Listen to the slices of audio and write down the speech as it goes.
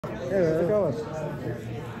How's it going?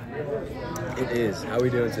 It is. How are we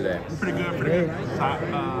doing today? Pretty good, pretty good. So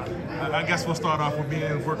I guess we'll start off with me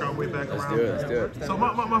and work our way back around. Let's do it. So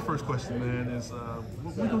my first question, man, is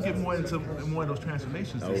we're gonna get more into more of those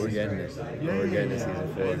transformations. Oh, we're getting it. We're getting it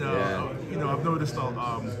season 4. You know, I've noticed,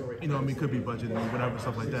 you know, I mean, it could be budget and whatever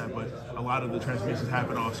stuff like that, but a lot of the transformations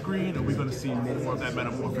happen off screen. Are we gonna see more of that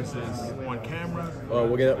metamorphosis on camera? Well,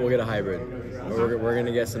 we'll get a hybrid. We're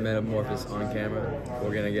gonna get some metamorphosis on camera.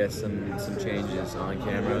 We're gonna get some changes on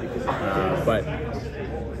camera, but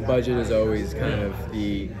budget is always kind of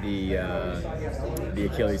the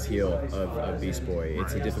Achilles heel of Beast Boy.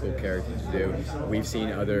 It's a difficult character to do. We've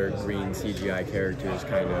seen other green CGI characters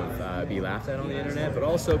kind of be laughed at on the internet, but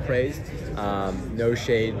also praised. No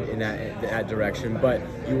shade in that direction, but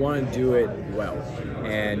you want to do it well,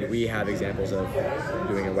 and we have examples of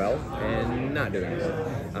doing it well and not doing it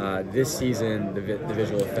well. This season, the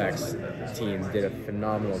visual effects team did a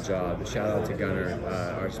phenomenal job. Shout out to Gunnar,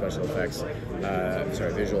 our special effects,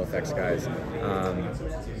 visual effects guys.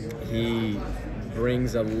 He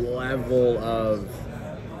brings a level of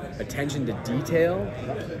attention to detail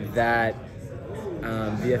that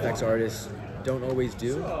VFX artists don't always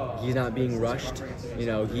do. He's not being rushed. You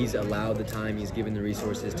know, he's allowed the time, he's given the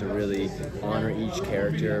resources to really honor each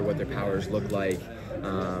character, what their powers look like,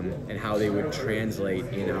 and how they would translate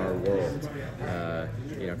in our world.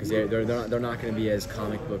 You know, because they're not going to be as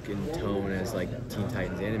comic book in tone as like Teen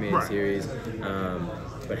Titans animated series,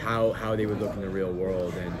 but how they would look in the real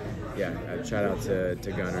world. And yeah, shout out to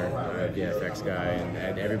Gunnar, VFX guy,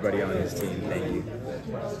 and everybody on his team. Thank you.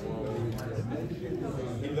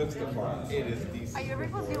 Are you ever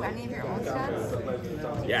able to do any of your own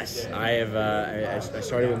stunts? Yes, I have. I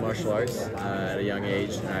started with martial arts at a young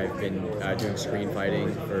age, and I've been doing screen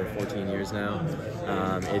fighting for 14 years now.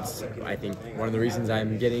 It's, I think, one of the reasons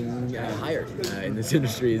I'm getting hired in this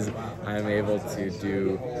industry is I'm able to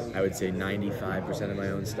do, I would say, 95% of my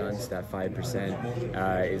own stunts. That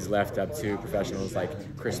 5% is left up to professionals like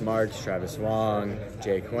Chris Marks, Travis Wong,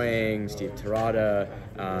 Jay Kwang, Steve Terada,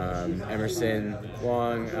 Emerson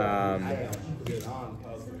Wong.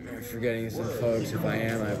 Forgetting some folks. If I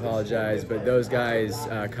am, I apologize, but those guys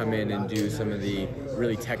come in and do some of the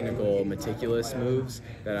really technical, meticulous moves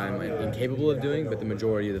that I'm incapable of doing, but the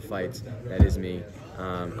majority of the fights, that is me.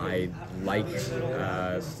 I like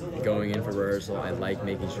going in for rehearsal. I like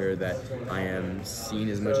making sure that I am seen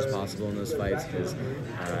as much as possible in those fights, because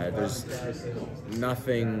there's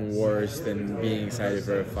nothing worse than being excited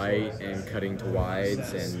for a fight and cutting to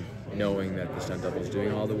wides and knowing that the stunt double is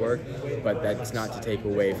doing all the work, but that's not to take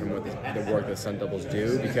away from what the work that stunt doubles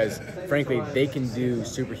do, because frankly they can do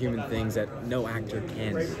superhuman things that no actor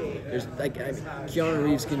can do. There's like, I mean, Keanu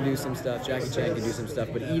Reeves can do some stuff, Jackie Chan can do some stuff,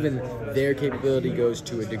 but even their capability goes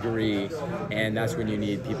to a degree, and that's when you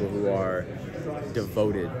need people who are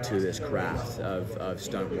devoted to this craft of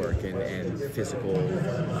stunt work and physical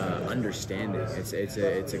understanding. It's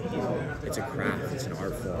a craft. It's an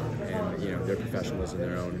art form, and you know, they're professionals in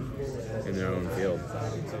their own field.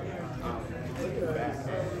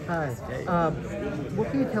 Hi.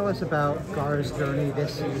 What can you tell us about Gar's journey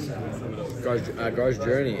this season? Gar's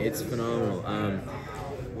journey, it's phenomenal.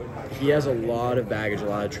 He has a lot of baggage, a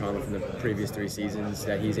lot of trauma from the previous 3 seasons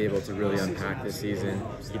that he's able to really unpack this season.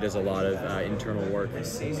 He does a lot of internal work.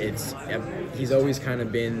 He's always kind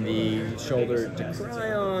of been the shoulder to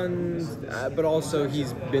cry on, but also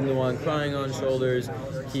he's been the one crying on shoulders.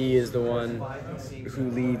 He is the one who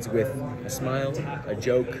leads with a smile, a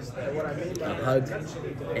joke, a hug,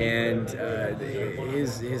 and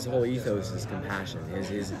his whole ethos is compassion.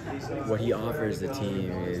 What he offers the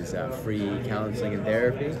team is free counseling and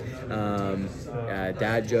therapy,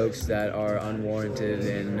 dad jokes that are unwarranted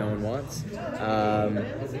and no one wants,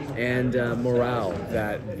 and morale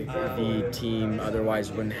that the team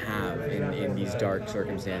otherwise wouldn't have in these dark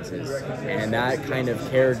circumstances. And that kind of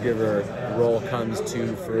caregiver role comes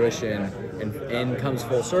to fruition and comes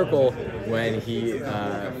full circle when he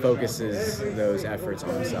focuses those efforts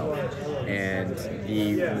on himself. And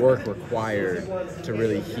the work required to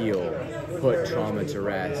really heal, put trauma to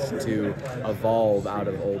rest, to evolve out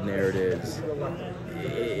of old narratives,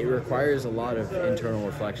 it requires a lot of internal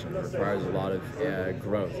reflection. It requires a lot of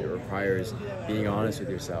growth. It requires being honest with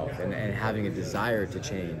yourself and having a desire to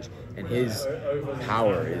change. And his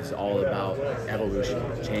power is all about evolution,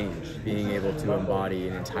 change, being able to embody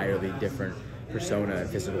an entirely different persona and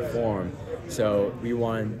physical form. So we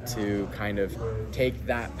want to kind of take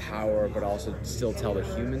that power, but also still tell the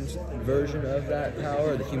human version of that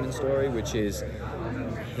power, the human story, which is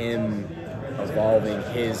him evolving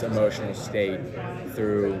his emotional state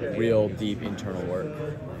through real deep internal work.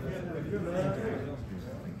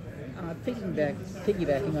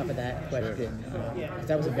 piggybacking off of that question, 'cause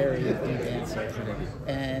that was a very deep answer,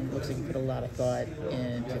 and looks like you put a lot of thought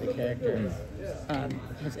into the character.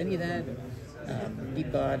 Has any of that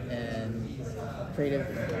deep thought and creative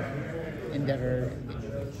endeavor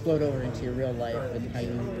flowed over into your real life and how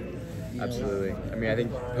you know? Absolutely. I mean, I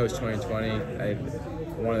think post 2020,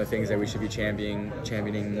 one of the things that we should be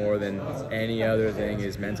championing more than any other thing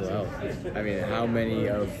is mental health. I mean, how many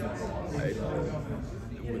of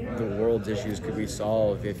the world's issues could we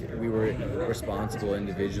solve if we were responsible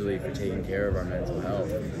individually for taking care of our mental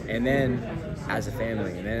health, and then as a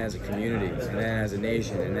family, and then as a community, and then as a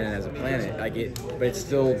nation, and then as a planet? But it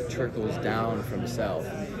still trickles down from self.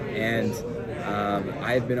 And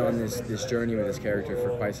I've been on this journey with this character for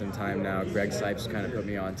quite some time now. Greg Sipes kind of put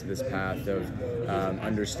me onto this path of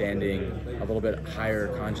understanding a little bit higher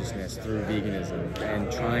consciousness through veganism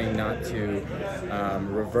and trying not to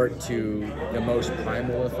revert to the most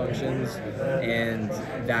primal of functions, and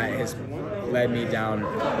that has led me down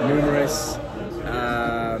numerous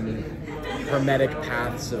hermetic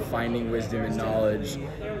paths of finding wisdom and knowledge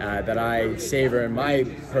that I savor in my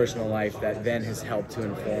personal life, that then has helped to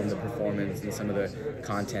inform the performance and some of the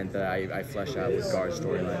content that I flesh out with Gar's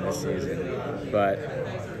storyline this season. But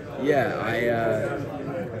yeah, I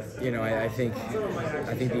think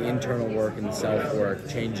the internal work and self-work,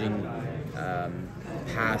 changing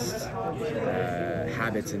past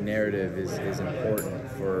habits and narrative is important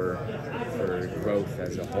for growth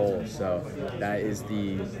as a whole. So that is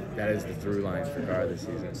the through line for Gar this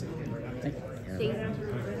season. Thank you. Yeah.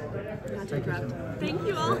 Not to interrupt. Thank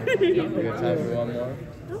you all. We have time for one more.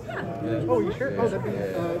 Oh, yeah. Yeah. Oh, you sure? Yeah. Oh, that'd be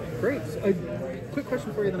great. A quick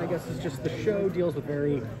question for you then, I guess, is just the show deals with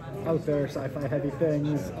very out there, sci-fi heavy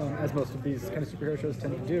things, as most of these kind of superhero shows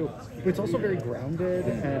tend to do. But it's also very grounded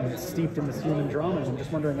and steeped in this human drama. And I'm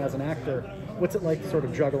just wondering, as an actor, what's it like to sort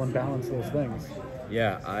of juggle and balance those things?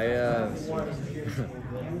 Yeah,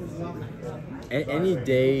 any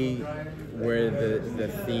day where the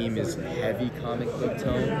theme is heavy comic book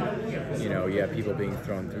tone, you have people being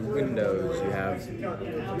thrown through windows, you have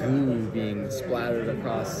goo being splattered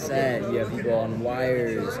across set, you have people on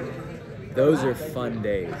wires. Those are fun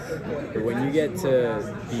days. But when you get to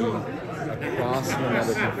be across from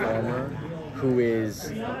another performer who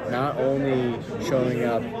is not only showing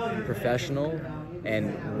up professional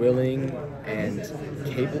and willing and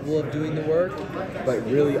capable of doing the work, but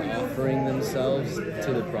really offering themselves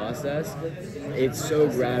to the process, it's so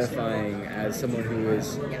gratifying as someone who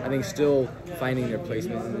is, I think, still finding their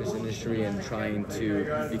placement in this industry and trying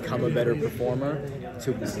to become a better performer,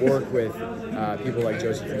 to work with people like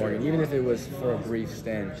Joseph Morgan, even if it was for a brief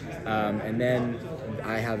stint. And then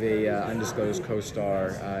I have a undisclosed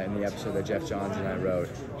co-star in the episode that Jeff Johns and I wrote.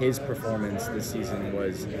 His performance this season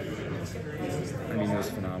was, it was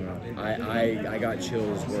phenomenal. I got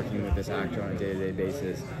chills working with this actor on a day-to-day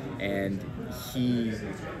basis, and he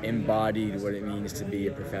embodied what it means to be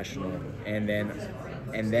a professional and then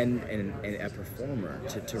a performer,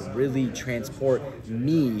 to really transport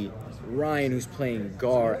me, Ryan, who's playing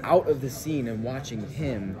Gar, out of the scene and watching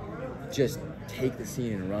him just take the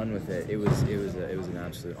scene and run with it. It was an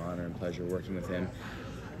absolute honor and pleasure working with him,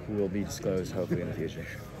 who will be disclosed hopefully in the future.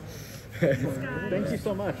 Thank you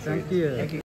so much. Thank you.